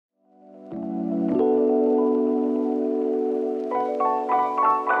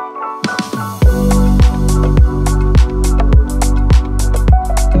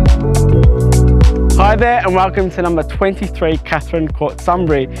there and welcome to number 23 Kathryn Court,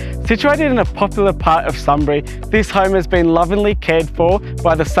 Sunbury. Situated in a popular part of Sunbury, this home has been lovingly cared for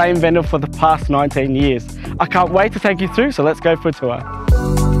by the same vendor for the past 19 years. I can't wait to take you through, so let's go for a tour.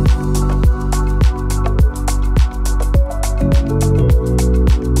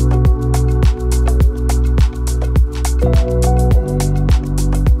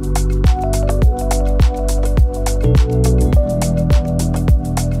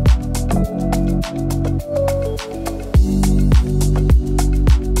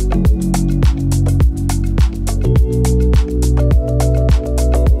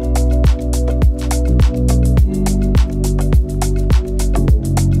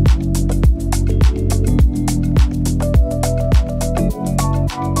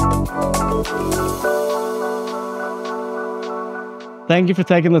 Thank you for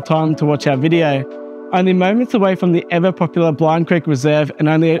taking the time to watch our video. Only moments away from the ever popular Blind Creek Reserve and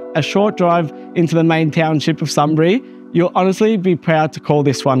only a short drive into the main township of Sunbury, you'll honestly be proud to call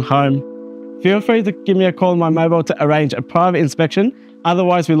this one home. Feel free to give me a call on my mobile to arrange a private inspection.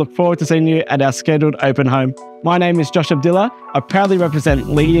 Otherwise, we look forward to seeing you at our scheduled open home. My name is Josh Abdillah. I proudly represent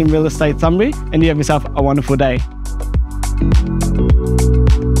leading real estate Sunbury, and you have yourself a wonderful day.